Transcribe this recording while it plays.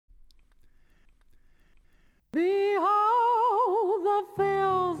Behold, the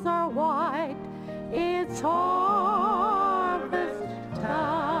fields are white, it's harvest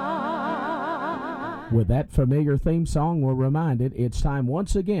time. With that familiar theme song, we're reminded it's time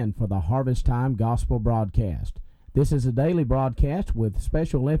once again for the Harvest Time Gospel Broadcast. This is a daily broadcast with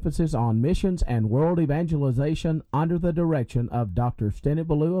special emphasis on missions and world evangelization under the direction of Dr. Stennett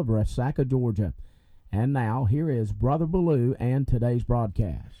Ballou of Resaca, Georgia. And now, here is Brother Ballou and today's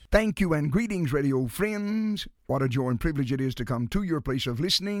broadcast. Thank you and greetings, radio friends. What a joy and privilege it is to come to your place of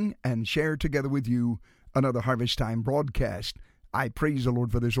listening and share together with you another Harvest Time broadcast. I praise the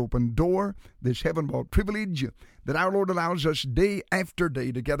Lord for this open door, this heaven-brought privilege that our Lord allows us day after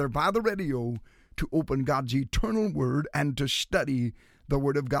day together by the radio to open God's eternal Word and to study the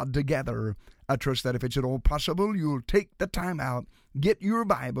Word of God together. I trust that if it's at all possible, you'll take the time out, get your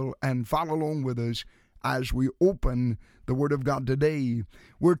Bible, and follow along with us as we open the Word of God today.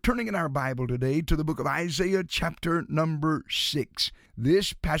 We're turning in our Bible today to the book of Isaiah, chapter number 6.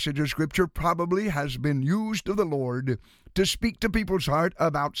 This passage of Scripture probably has been used of the Lord to speak to people's heart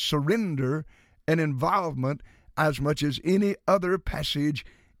about surrender and involvement as much as any other passage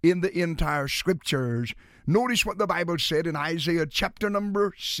in the entire Scriptures. Notice what the Bible said in Isaiah chapter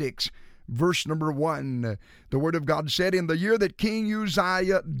number 6, verse number 1. The Word of God said, "In the year that King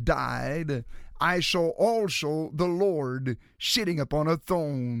Uzziah died, I saw also the Lord sitting upon a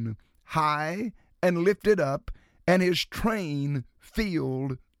throne, high and lifted up, and his train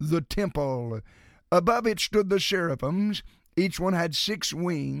filled the temple. Above it stood the seraphims, each one had 6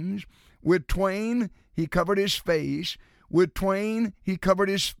 wings. With twain he covered his face, with twain he covered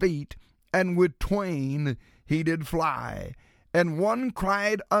his feet, and with twain he did fly. And one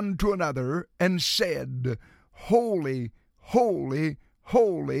cried unto another, and said, Holy, holy,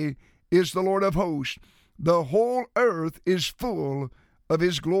 holy is the Lord of hosts. The whole earth is full of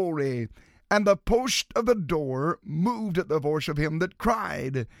his glory. And the post of the door moved at the voice of him that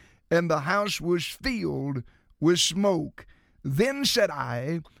cried, and the house was filled with smoke. Then said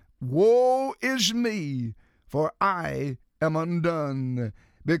I, Woe is me, for I am undone,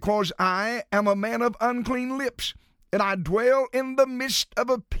 because I am a man of unclean lips, and I dwell in the midst of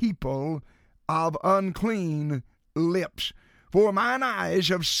a people of unclean lips. For mine eyes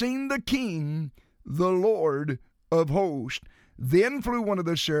have seen the King, the Lord of hosts. Then flew one of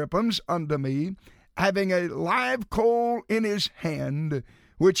the seraphims unto me, having a live coal in his hand,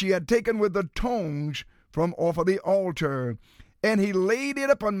 which he had taken with the tongs from off of the altar. And he laid it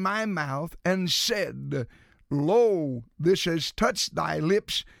upon my mouth, and said, Lo, this has touched thy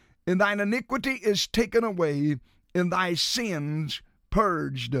lips, and thine iniquity is taken away, and thy sins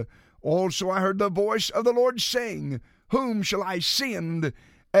purged. Also I heard the voice of the Lord saying, Whom shall I send,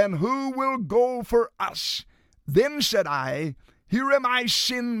 and who will go for us? Then said I, Here am I,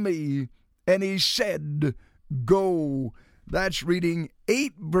 send me. And he said, Go. That's reading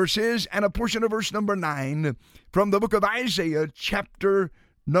 8 verses and a portion of verse number 9 from the book of Isaiah, chapter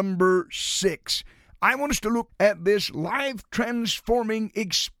number 6. I want us to look at this life-transforming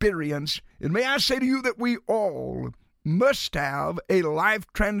experience. And may I say to you that we all must have a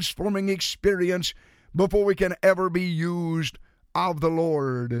life-transforming experience before we can ever be used of the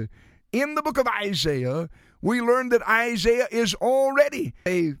Lord. In the book of Isaiah, we learn that Isaiah is already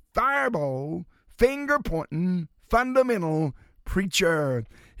a fireball, finger-pointing, fundamental preacher.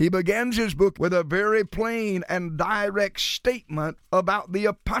 He begins his book with a very plain and direct statement about the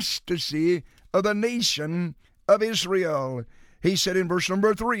apostasy of the nation of Israel. He said in verse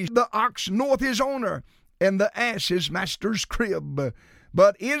number 3, The ox knoweth his owner, and the ass his master's crib.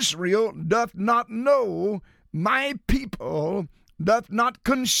 But Israel doth not know, my people doth not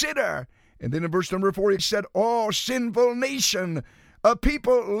consider. And then in verse number 4 he said, O sinful nation, a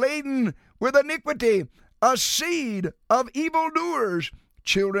people laden with iniquity, a seed of evildoers,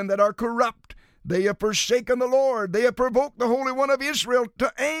 children that are corrupt. They have forsaken the Lord. They have provoked the Holy One of Israel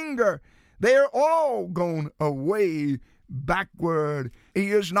to anger. They are all gone away backward.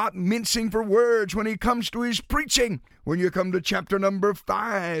 He is not mincing for words when he comes to his preaching. When you come to chapter number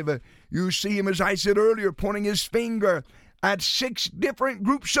 5, you see him, as I said earlier, pointing his finger at 6 different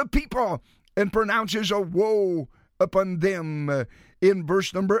groups of people and pronounces a woe upon them. In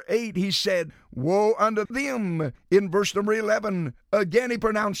verse number 8, he said, Woe unto them. In verse number 11, again he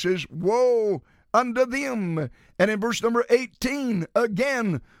pronounces, Woe unto them. And in verse number 18,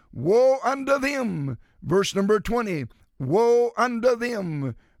 again, Woe unto them. Verse number 20, Woe unto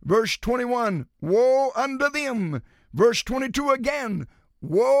them. Verse 21, Woe unto them. Verse 22 again,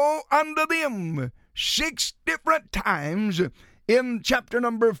 Woe unto them. 6 different times in chapter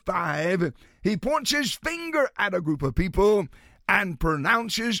number 5, he points his finger at a group of people and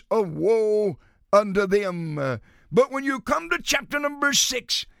pronounces a woe unto them. But when you come to chapter number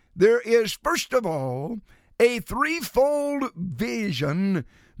 6, there is, first of all, a threefold vision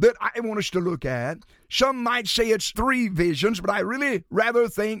that I want us to look at. Some might say it's 3 visions, but I really rather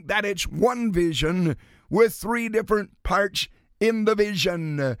think that it's one vision with 3 different parts in the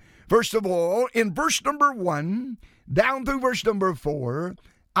vision. First of all, in verse number 1 down through verse number 4,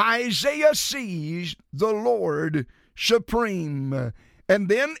 Isaiah sees the Lord supreme. And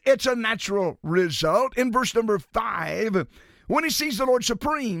then it's a natural result in verse number 5. When he sees the Lord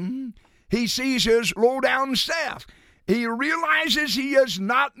supreme, he sees his low-down self. He realizes he is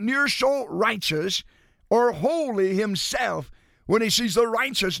not near so righteous or holy himself when he sees the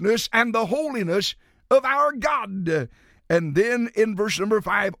righteousness and the holiness of our God. And then in verse number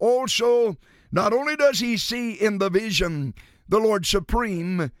 5 also, not only does he see in the vision the Lord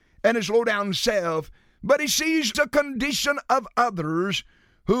supreme and his low-down self, but he sees the condition of others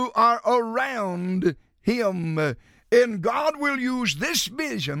who are around him. And God will use this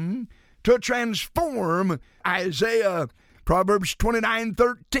vision to transform Isaiah. Proverbs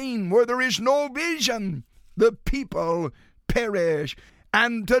 29:13, where there is no vision, the people perish.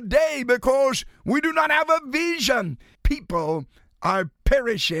 And today, because we do not have a vision, people are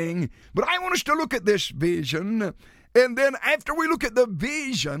perishing. But I want us to look at this vision, and then after we look at the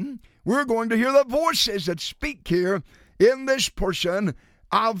vision, we're going to hear the voices that speak here in this portion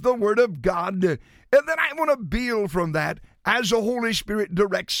of the Word of God. And then I want to build from that as the Holy Spirit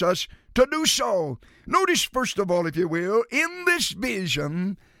directs us to do so. Notice, first of all, if you will, in this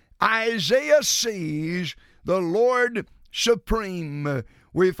vision, Isaiah sees the Lord supreme.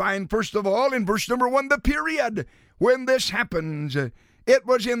 We find, first of all, in verse number 1, the period when this happens. It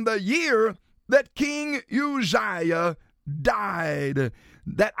was in the year that King Uzziah died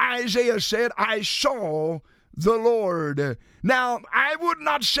that Isaiah said, I saw the Lord. Now, I would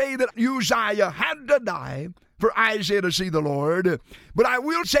not say that Uzziah had to die for Isaiah to see the Lord, but I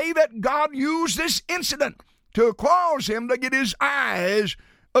will say that God used this incident to cause him to get his eyes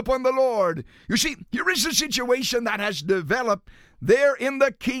upon the Lord. You see, here is a situation that has developed there in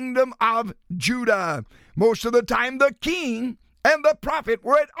the kingdom of Judah. Most of the time, the king and the prophet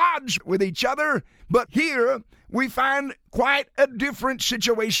were at odds with each other, but here we find quite a different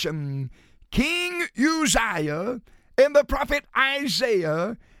situation. King Uzziah and the prophet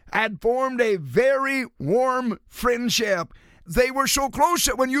Isaiah had formed a very warm friendship. They were so close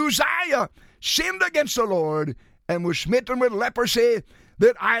that when Uzziah sinned against the Lord and was smitten with leprosy,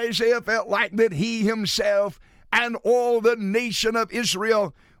 that Isaiah felt like that he himself and all the nation of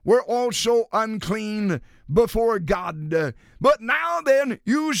Israel were also unclean before God. But now then,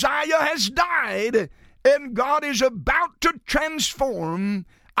 Uzziah has died, and God is about to transform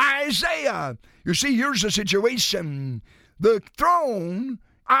Isaiah. You see, here's the situation. The throne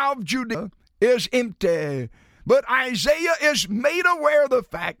of Judah is empty, but Isaiah is made aware of the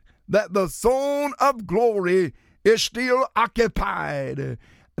fact that the throne of glory is still occupied.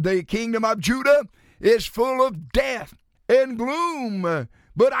 The kingdom of Judah is full of death and gloom,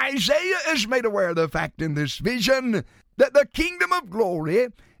 but Isaiah is made aware of the fact in this vision that the kingdom of glory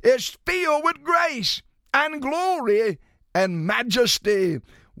is filled with grace and glory and majesty.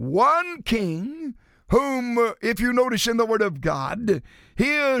 One king whom, if you notice in the Word of God,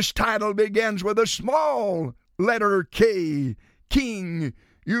 his title begins with a small letter K, King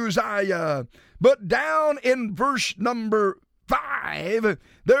Uzziah. But down in verse number 5,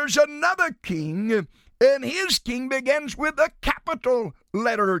 there's another king, and his king begins with a capital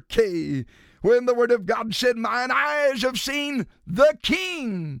letter K. When the Word of God said, mine eyes have seen the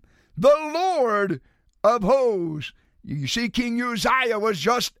King, the Lord of hosts. You see, King Uzziah was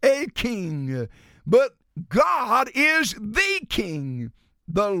just a king, but God is the King,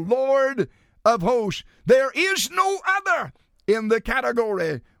 the Lord of hosts. There is no other in the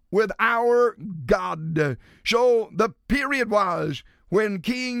category with our God. So the period was when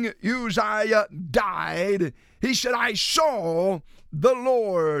King Uzziah died, he said, I saw the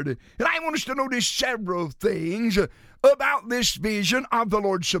Lord. And I want us to notice several things about this vision of the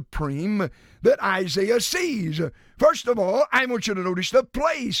Lord Supreme that Isaiah sees. First of all, I want you to notice the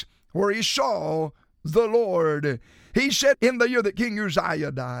place where he saw the Lord. He said, in the year that King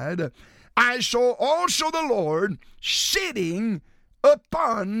Uzziah died, I saw also the Lord sitting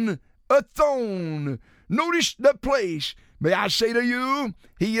upon a throne. Notice the place. May I say to you,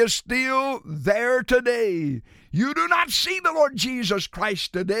 he is still there today. You do not see the Lord Jesus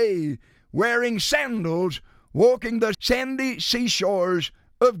Christ today wearing sandals, walking the sandy seashores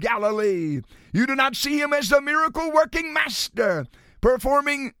of Galilee. You do not see him as the miracle-working master,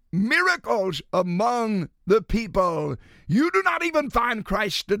 performing miracles among the people. You do not even find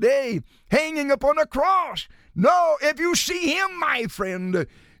Christ today hanging upon a cross. No, if you see him, my friend,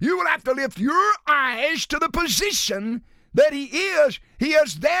 you will have to lift your eyes to the position that he is. He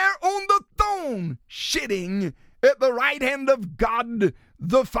is there on the throne, sitting at the right hand of God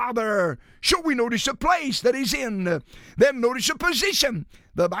the Father. So we notice the place that he's in. Then notice the position.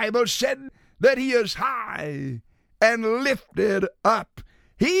 The Bible said that he is high and lifted up.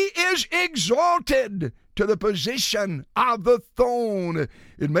 He is exalted to the position of the throne.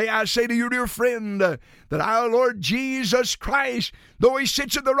 And may I say to you, dear friend, that our Lord Jesus Christ, though he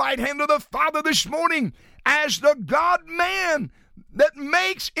sits at the right hand of the Father this morning as the God-man that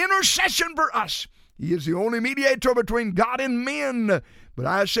makes intercession for us, he is the only mediator between God and men. But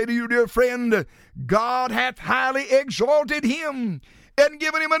I say to you, dear friend, God hath highly exalted him and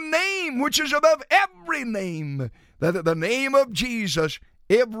given him a name which is above every name, that at the name of Jesus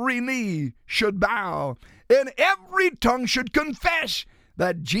every knee should bow, and every tongue should confess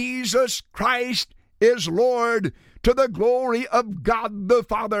that Jesus Christ is Lord, to the glory of God the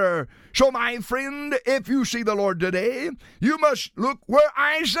Father. So, my friend, if you see the Lord today, you must look where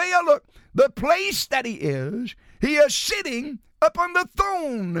Isaiah looked, the place that he is. He is sitting upon the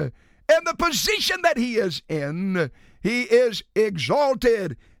throne, and the position that he is in, he is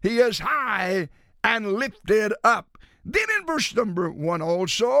exalted, he is high and lifted up. Then in verse number 1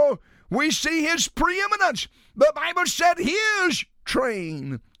 also, we see his preeminence. The Bible said his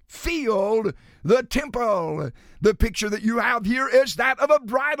train filled the temple. The picture that you have here is that of a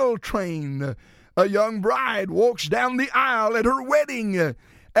bridal train. A young bride walks down the aisle at her wedding.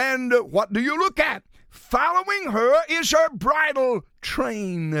 And what do you look at? Following her is her bridal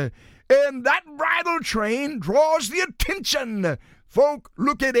train. And that bridal train draws the attention. Folk,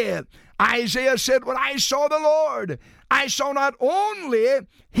 look at it. Isaiah said, when I saw the Lord, I saw not only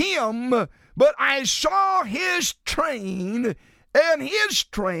him, but I saw his train, and his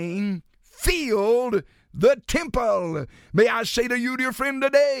train filled the temple. May I say to you, dear friend,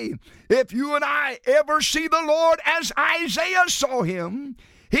 today, if you and I ever see the Lord as Isaiah saw him,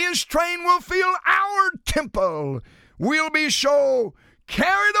 his train will fill our temple. We'll be so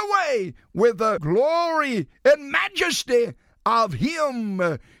carried away with the glory and majesty of him.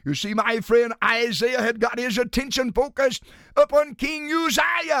 You see, my friend, Isaiah had got his attention focused upon King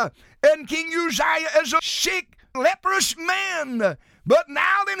Uzziah, and King Uzziah is a sick, leprous man. But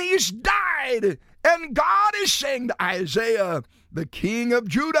now then he's died, and God is saying to Isaiah, the king of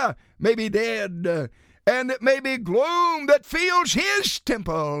Judah may be dead, and it may be gloom that fills his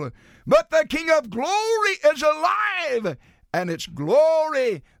temple, but the King of glory is alive, and it's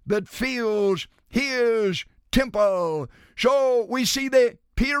glory that fills his temple. So we see the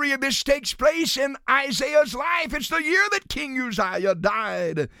period this takes place in Isaiah's life. It's the year that King Uzziah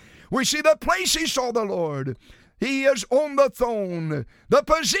died. We see the place he saw the Lord. He is on the throne. The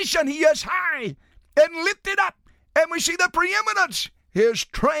position, he is high and lifted up. And we see the preeminence. His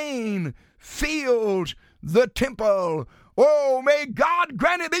train fills the temple. Oh, may God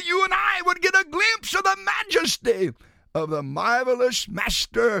grant it that you and I would get a glimpse of the majesty of the marvelous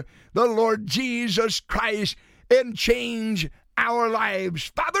Master, the Lord Jesus Christ, and change our lives.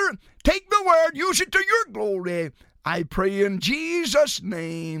 Father, take the word, use it to your glory. I pray in Jesus'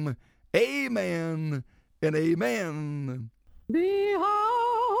 name. Amen and amen.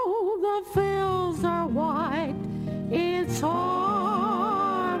 Behold, the fields are white. It's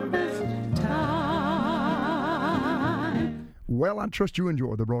harvest time. Well, I trust you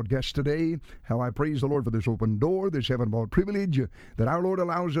enjoy the broadcast today. How I praise the Lord for this open door, this heaven-born privilege that our Lord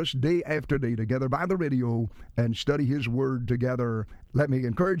allows us day after day to gather by the radio and study his word together. Let me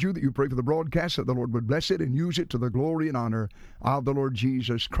encourage you that you pray for the broadcast, that the Lord would bless it and use it to the glory and honor of the Lord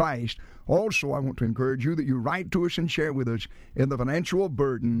Jesus Christ. Also, I want to encourage you that you write to us and share with us in the financial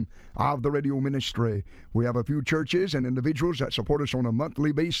burden of the radio ministry. We have a few churches and individuals that support us on a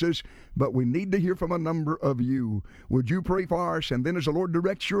monthly basis, but we need to hear from a number of you. Would you pray for us? And then as the Lord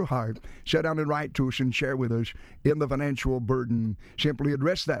directs your heart, sit down and write to us and share with us in the financial burden. Simply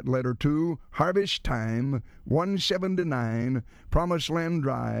address that letter to Harvest Time, 179 Promised Land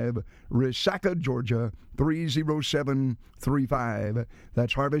Drive, Resaca, Georgia, 30735.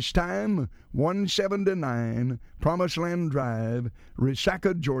 That's Harvest Time, 179 Promised Land Drive,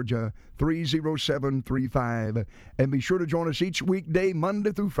 Resaca, Georgia, 30735. And be sure to join us each weekday,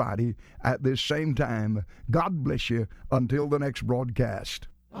 Monday through Friday, at this same time. God bless you until the next broadcast.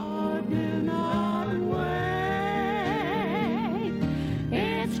 I do not